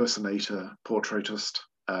impressionist, impersonator, portraitist,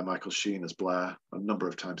 Michael Sheen as Blair. A number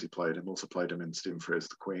of times he played him, also played him in Stephen Frears'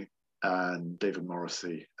 The Queen, and David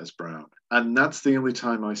Morrissey as Brown. And that's the only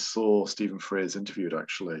time I saw Stephen Frears interviewed,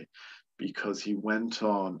 actually, because he went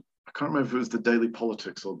on, I can't remember if it was the Daily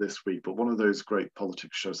Politics or This Week, but one of those great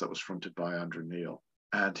politics shows that was fronted by Andrew Neil.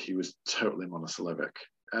 And he was totally monosyllabic.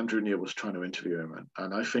 Andrew Neil was trying to interview him,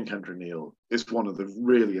 and I think Andrew Neil is one of the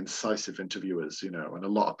really incisive interviewers, and a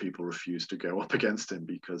lot of people refuse to go up against him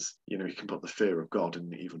because, he can put the fear of God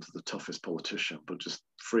in even to the toughest politician, but just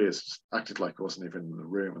Frears just acted like he wasn't even in the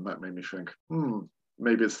room, and that made me think,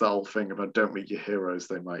 maybe it's that old thing about don't meet your heroes,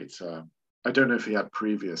 they might... I don't know if he had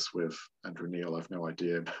previous with Andrew Neil, I've no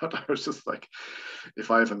idea, but I was just like, if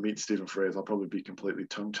I ever meet Stephen Frears, I'll probably be completely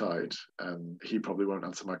tongue-tied and he probably won't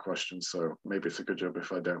answer my questions, so maybe it's a good job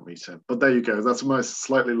if I don't meet him. But there you go, that's my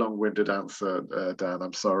slightly long-winded answer, Dan,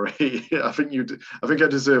 I'm sorry. I think I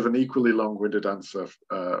deserve an equally long-winded answer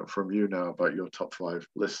from you now about your top 5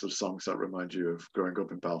 lists of songs that remind you of growing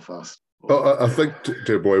up in Belfast. Well, I think,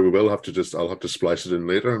 dear boy, I'll have to splice it in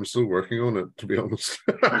later. I'm still working on it, to be honest.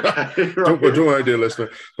 Okay, right. Don't worry, dear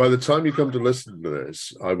listener. By the time you come to listen to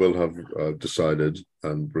this, I will have decided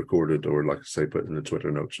and recorded, or like I say, put in the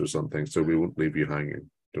Twitter notes or something, so we won't leave you hanging.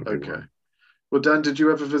 Okay. Well, Dan, did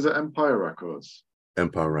you ever visit Empire Records?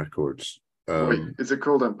 Empire Records. Wait, is it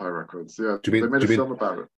called Empire Records? Yeah. They made a film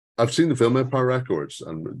about it. I've seen the film Empire Records,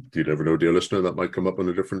 and you never know, dear listener, that might come up on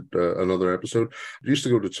a different another episode. I used to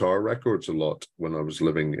go to Tower Records a lot when I was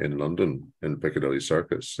living in London in Piccadilly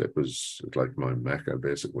Circus. It was like my mecca,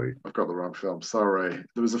 basically. I've got the wrong film. Sorry.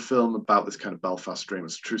 There was a film about this kind of Belfast dream.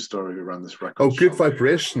 It's a true story around this record. Oh, Good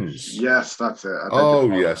Vibrations. Yes, that's it.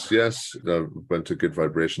 Yes. I went to Good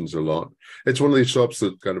Vibrations a lot. It's one of these shops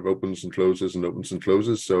that kind of opens and closes and opens and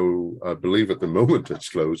closes. So I believe at the moment it's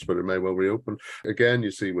closed, but it may well reopen. Again,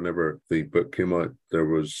 you see, whenever the book came out, there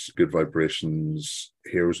was Good Vibrations.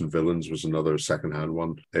 Heroes and Villains was another secondhand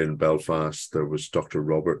one in Belfast. There was Dr.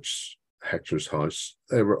 Roberts Hector's house.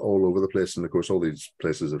 They were all over the place, and of course, all these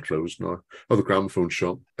places have closed now. Oh, the gramophone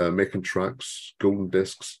shop, making tracks, golden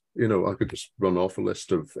discs. You know, I could just run off a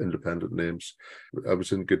list of independent names. I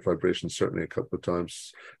was in Good Vibrations certainly a couple of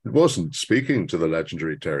times. It wasn't speaking to the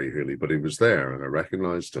legendary Terry Hooley, but he was there, and I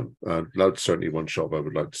recognised him. That's certainly one shop I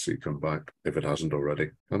would like to see come back if it hasn't already.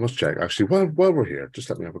 I must check. Actually, while we're here, just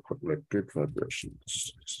let me have a quick look. Good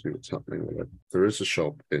Vibrations. See what's happening with it. There is a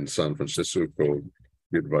shop in San Francisco called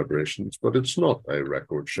Good Vibrations, but it's not a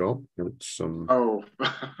record shop. It's Oh.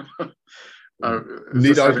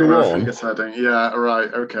 Need I go on? Yeah,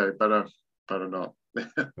 right. Okay, better not.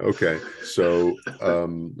 Okay, so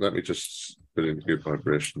let me just put in Good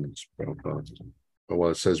Vibrations. Oh,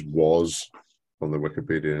 well, it says was on the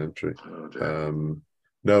Wikipedia entry. Oh,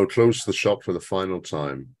 no, closed the shop for the final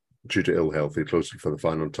time due to ill health. He closed it for the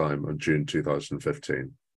final time on June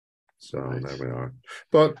 2015. So right. There we are.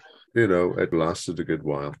 But you know, it lasted a good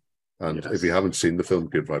while. And yes. If you haven't seen the film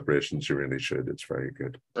Good Vibrations, you really should. It's very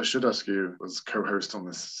good. I should ask you, as co-host on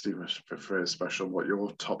this Stephen Frears special, what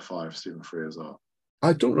your top 5 Stephen Frears are.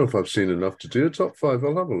 I don't know if I've seen enough to do a top 5.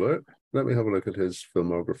 I'll have a look. Let me have a look at his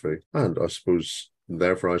filmography. And I suppose,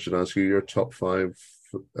 therefore, I should ask you your top 5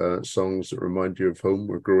 songs that remind you of home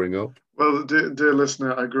or growing up. Well, dear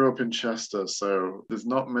listener, I grew up in Chester, so there's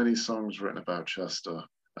not many songs written about Chester.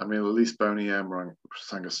 I mean, at least Boney M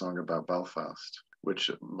sang a song about Belfast, which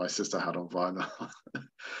my sister had on vinyl.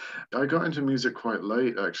 I got into music quite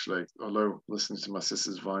late, actually. Although listening to my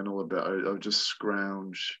sister's vinyl a bit, I would just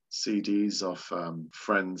scrounge CDs off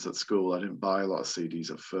friends at school. I didn't buy a lot of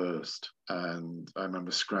CDs at first. And I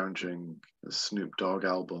remember scrounging the Snoop Dogg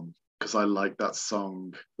album because I liked that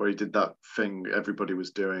song where he did that thing everybody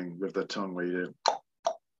was doing with their tongue where you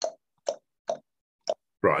do.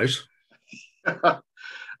 Right.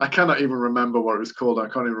 I cannot even remember what it was called. I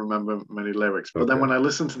can't even remember many lyrics. But then when I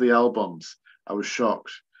listened to the albums, I was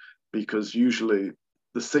shocked because usually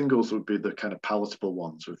the singles would be the kind of palatable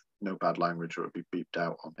ones with no bad language or it would be beeped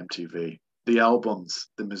out on MTV. The albums,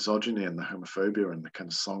 the misogyny and the homophobia and the kind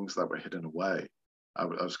of songs that were hidden away, I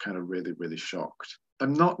was kind of really, really shocked.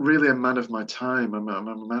 I'm not really a man of my time. I'm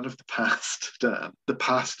a man of the past, Dan. The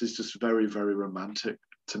past is just very, very romantic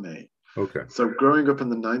to me. Okay. So growing up in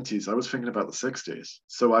the 90s, I was thinking about the 60s.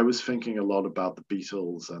 So I was thinking a lot about the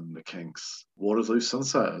Beatles and the Kinks. Waterloo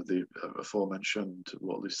Sunset, the aforementioned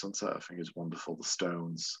Waterloo Sunset, I think is wonderful. The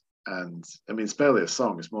Stones. And I mean, it's barely a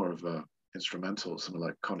song. It's more of a instrumental, something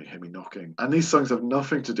like Connie Hear Me Knocking. And these songs have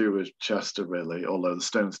nothing to do with Chester, really, although the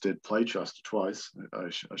Stones did play Chester twice, I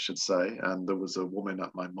should say. And there was a woman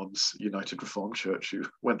at my mum's United Reformed Church who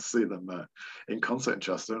went to see them in concert in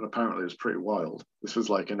Chester, and apparently it was pretty wild. This was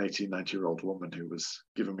like an 90-year-old woman who was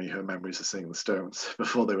giving me her memories of seeing the Stones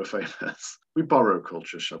before they were famous. We borrow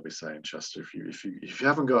culture, shall we say, in Chester, if you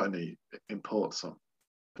haven't got any, import some.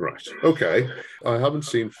 Right. Okay. I haven't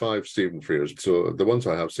seen 5 Stephen Frears, so the ones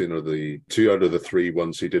I have seen are the 2 out of the 3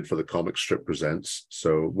 ones he did for the Comic Strip Presents.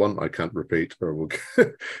 So one I can't repeat, or we'll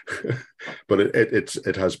but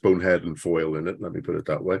it has Bonehead and Foil in it. Let me put it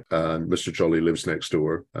that way. And Mr. Jolly Lives Next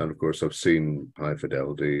Door, and of course I've seen High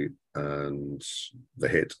Fidelity and The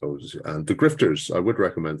Hit, and The Grifters. I would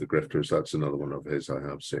recommend The Grifters. That's another one of his I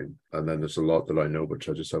have seen. And then there's a lot that I know which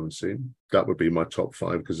I just haven't seen. That would be my top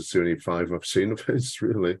 5 because it's the only 5 I've seen of his,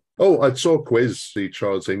 really. Oh, I saw Quiz, the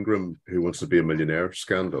Charles Ingram Who Wants to Be a Millionaire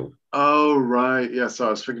scandal. Oh, right. Yes, I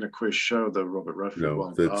was thinking a quiz show, the Robert Redford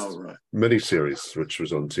one. Oh, right. Miniseries, which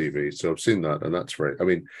was on TV. So I've seen that, and that's right. I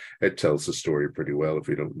mean, it tells the story pretty well if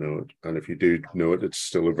you don't know it. And if you do know it, it's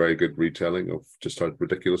still a very good retelling of just how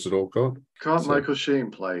ridiculous it all got. Can't Michael Sheen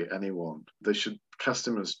play anyone? They should cast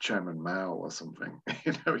him as Chairman Mao or something.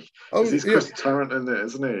 You know, he's Chris Tarrant in it,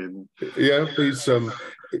 isn't he? Yeah,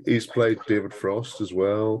 he's played David Frost as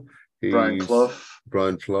well. Brian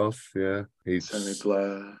Clough, yeah. He's Tony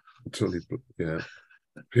Blair. Yeah.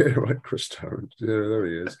 Yeah, right, Chris Tarrant. Yeah, there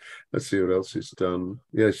he is. Let's see what else he's done.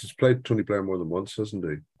 Yeah, he's played Tony Blair more than once, hasn't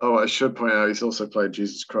he? Oh, I should point out he's also played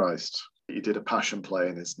Jesus Christ. He did a passion play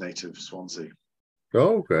in his native Swansea.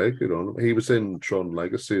 Oh, okay, good on him. He was in Tron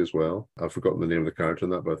Legacy as well. I've forgotten the name of the character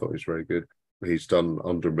in that, but I thought he was very good. He's done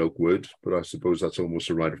Under Milkwood, but I suppose that's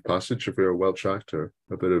almost a rite of passage if you're a Welsh actor.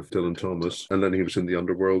 A bit of Dylan Thomas. And then he was in the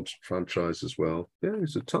Underworld franchise as well. Yeah,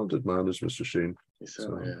 he's a talented man, is Mr. Sheen. He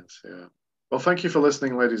certainly is, yeah. Well, thank you for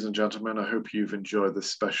listening, ladies and gentlemen. I hope you've enjoyed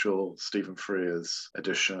this special Stephen Frears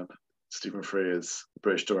edition. Stephen Frears,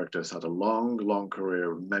 British director, has had a long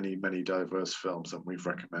career, many diverse films that we've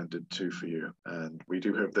recommended too for you. And we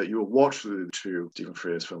do hope that you will watch the two Stephen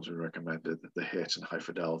Frears films we recommended, The Hit and High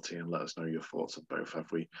Fidelity, and let us know your thoughts on both.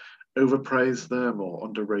 Have we overpraised them or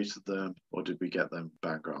underrated them, or did we get them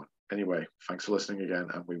bang on? Anyway, thanks for listening again,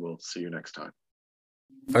 and we will see you next time.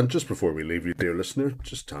 And just before we leave you, dear listener,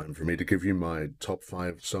 just time for me to give you my top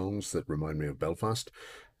 5 songs that remind me of Belfast.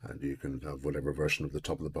 And you can have whatever version of the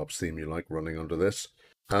Top of the Pops theme you like running under this.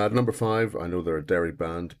 At number 5, I know they're a Derry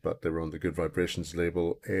band, but they were on the Good Vibrations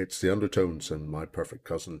label. It's The Undertones and My Perfect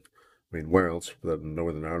Cousin. I mean, where else than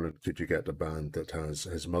Northern Ireland could you get a band that has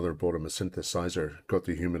his mother bought him a synthesizer, got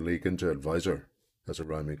the Human League into Advisor as a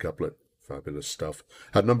rhyming couplet? Fabulous stuff.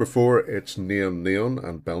 At number 4, it's Neon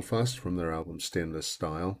and Belfast from their album Stainless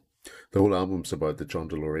Style. The whole album's about the John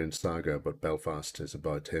DeLorean saga, but Belfast is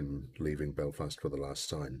about him leaving Belfast for the last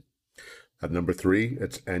time. At number 3,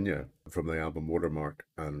 it's Enya from the album Watermark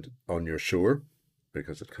and On Your Shore,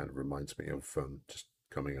 because it kind of reminds me of just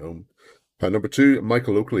coming home. At number 2,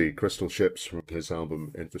 Michael Oakley, Crystal Ships from his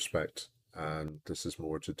album Introspect, and this is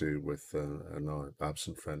more to do with a now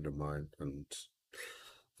absent friend of mine and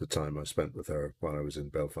the time I spent with her while I was in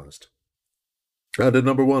Belfast. And at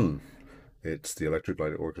number 1, it's the Electric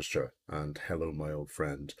Light Orchestra and Hello My Old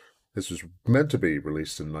Friend. This was meant to be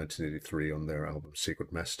released in 1983 on their album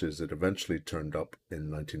Secret Messages. It eventually turned up in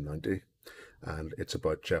 1990, and it's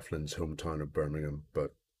about Jeff Lynne's hometown of Birmingham,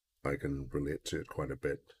 but I can relate to it quite a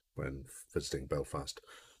bit when visiting Belfast.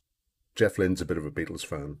 Jeff Lynne's a bit of a Beatles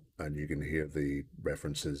fan, and you can hear the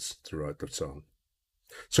references throughout the song.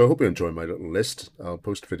 So I hope you enjoy my little list. I'll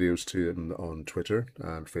post videos to you on Twitter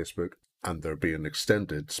and Facebook, and there'll be an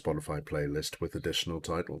extended Spotify playlist with additional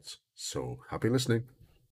titles. So happy listening.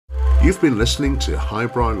 You've been listening to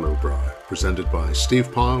Highbrow Lowbrow, presented by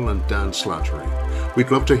Steve Powell and Dan Slattery.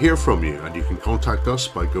 We'd love to hear from you, and you can contact us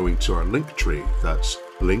by going to our link tree. That's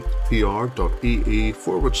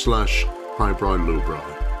linktr.ee/Highbrow Lowbrow.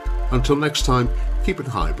 Until next time, keep it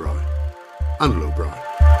highbrow and lowbrow.